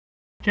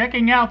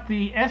Checking out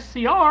the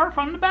SCR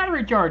from the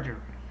battery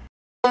charger.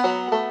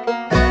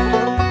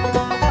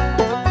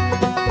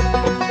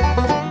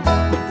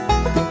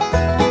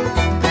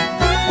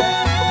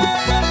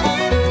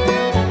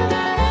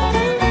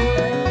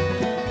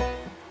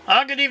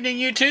 Good evening,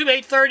 YouTube.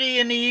 8:30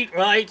 in the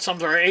I'm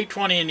sorry,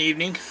 8:20 in the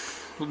evening.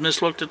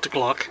 Mislooked at the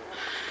clock.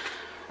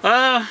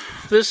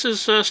 This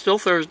is still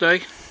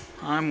Thursday.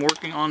 I'm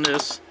working on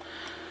this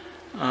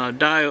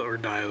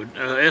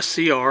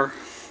SCR.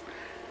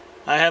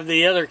 I have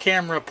the other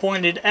camera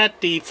pointed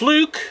at the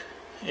fluke,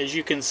 as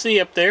you can see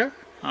up there.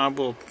 I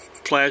will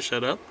flash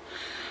that up.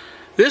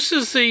 This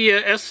is the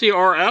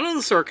SCR out of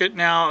the circuit.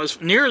 Now,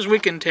 as near as we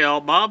can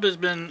tell, Bob has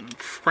been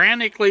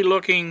frantically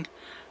looking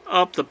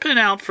up the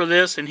pinout for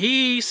this, and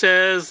he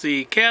says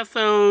the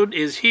cathode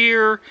is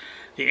here,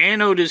 the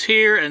anode is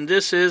here, and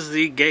this is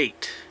the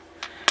gate.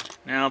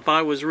 Now, if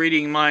I was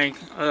reading my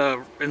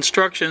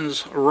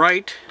instructions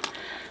right,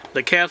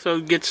 the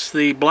cathode gets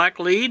the black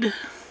lead,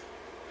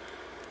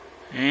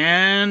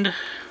 and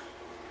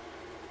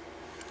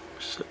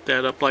set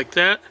that up like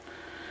that.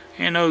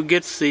 Anode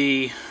gets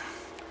the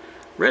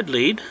red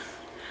lead,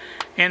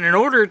 and in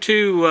order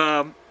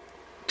to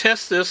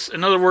test this,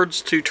 in other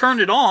words, to turn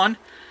it on,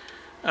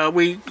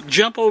 we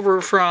jump over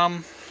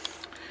from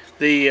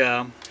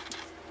the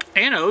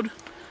anode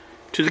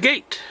to the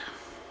gate.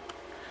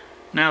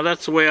 Now,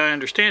 that's the way I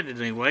understand it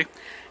anyway.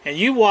 And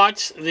you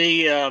watch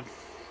the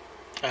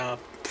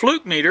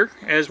fluke meter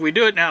as we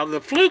do it. Now,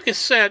 the fluke is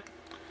set,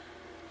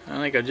 I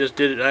think I just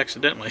did it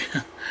accidentally.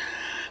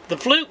 The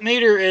fluke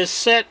meter is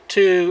set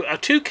to a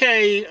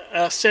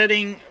 2K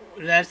setting.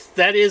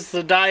 That is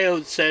the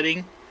diode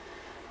setting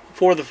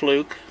for the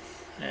fluke.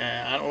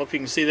 I don't know if you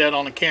can see that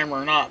on the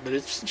camera or not, but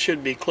it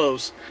should be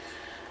close.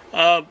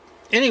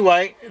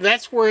 Anyway,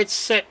 that's where it's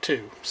set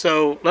to.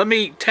 So let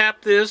me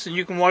tap this, and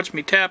you can watch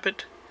me tap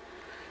it.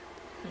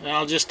 And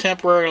I'll just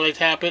temporarily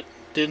tap it.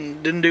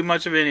 Didn't do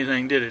much of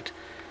anything, did it?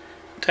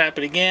 Tap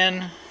it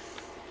again.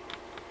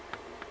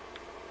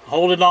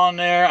 Hold it on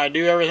there. I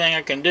do everything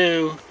I can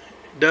do.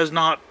 Does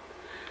not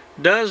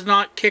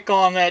kick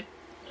on that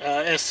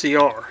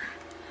SCR.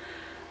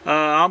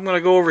 I'm going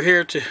to go over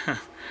here to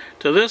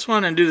this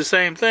one and do the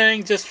same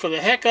thing, just for the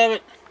heck of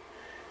it.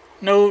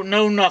 No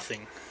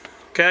nothing.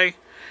 Okay,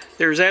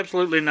 there's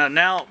absolutely none.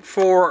 Now,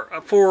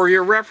 for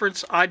your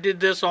reference, I did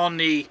this on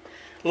the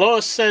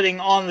lowest setting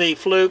on the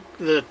fluke,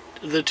 the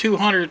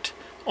 200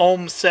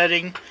 ohm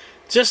setting,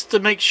 just to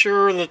make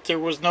sure that there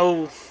was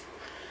no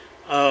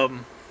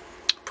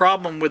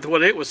problem with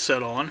what it was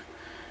set on,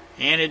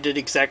 and it did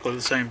exactly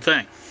the same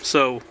thing.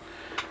 So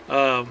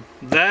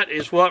that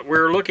is what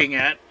we're looking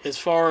at as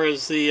far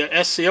as the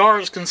SCR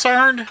is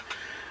concerned.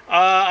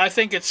 I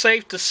think it's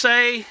safe to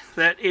say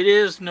that it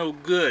is no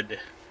good.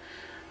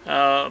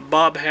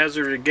 Bob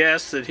hazarded a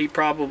guess that it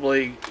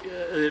probably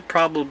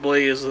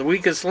is the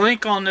weakest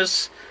link on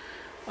this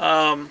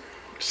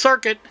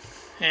circuit,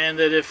 and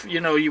that if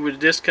you would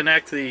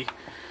disconnect the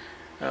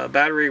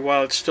battery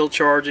while it's still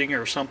charging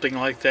or something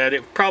like that,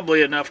 it's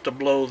probably enough to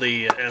blow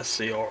the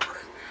SCR.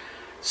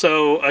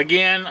 So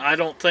again, I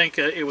don't think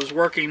it was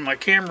working. My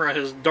camera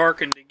has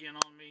darkened again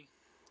on me.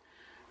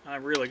 I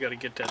really got to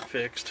get that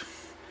fixed.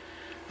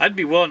 I'd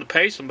be willing to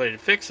pay somebody to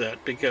fix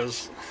that,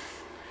 because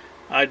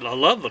I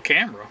love the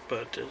camera,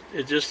 but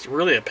it's just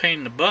really a pain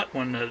in the butt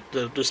when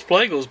the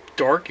display goes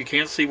dark. You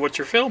can't see what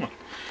you're filming.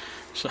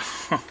 So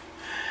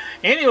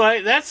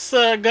anyway, that's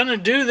going to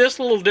do this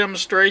little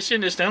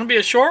demonstration. It's going to be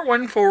a short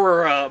one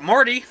for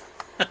Marty.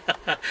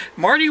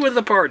 Marty with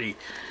the party.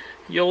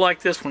 You'll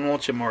like this one,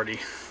 won't you, Marty?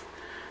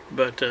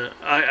 But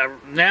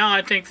now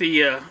I think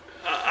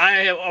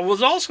I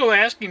was also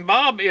asking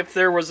Bob if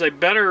there was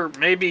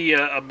maybe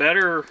a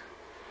better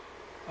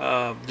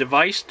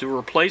device to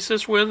replace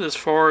this with, as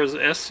far as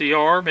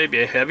SCR,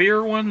 maybe a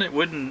heavier one that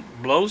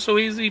wouldn't blow so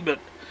easy. But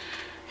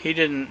he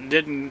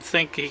didn't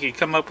think he could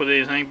come up with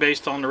anything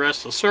based on the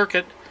rest of the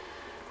circuit.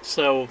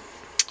 So,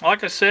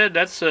 like I said,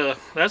 that's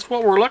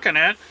what we're looking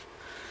at.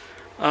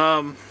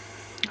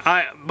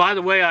 By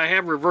the way, I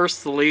have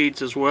reversed the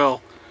leads as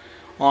well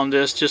on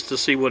this, just to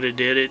see what it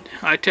did.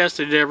 I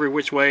tested it every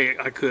which way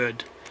I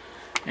could,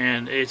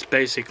 and it's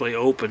basically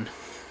open.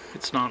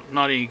 It's not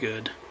any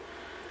good.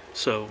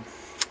 So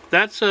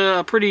that's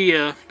a pretty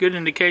good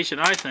indication,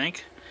 I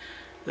think,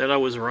 that I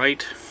was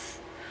right.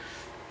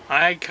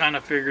 I kind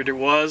of figured it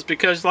was,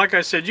 because like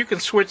I said, you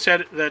can switch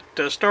that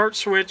start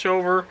switch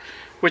over,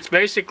 which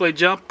basically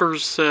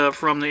jumpers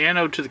from the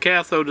anode to the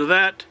cathode to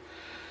that,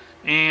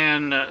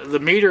 and the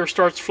meter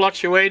starts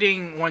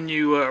fluctuating when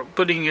you are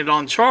putting it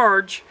on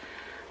charge.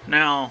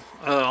 Now,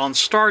 on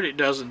start it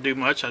doesn't do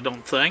much, I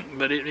don't think,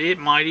 but it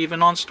might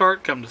even on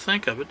start, come to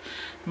think of it.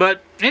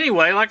 But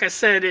anyway, like I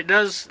said, it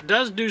does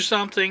do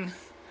something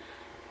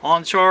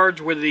on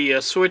charge with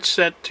the switch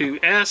set to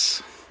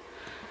S,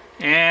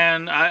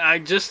 and I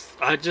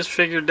just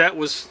figured that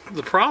was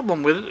the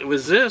problem with it,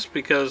 was this,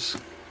 because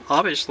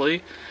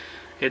obviously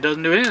it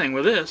doesn't do anything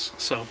with this.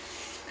 So,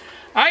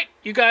 alright,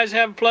 you guys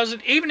have a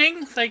pleasant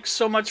evening. Thanks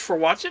so much for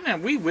watching,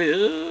 and we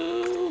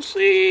will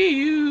see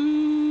you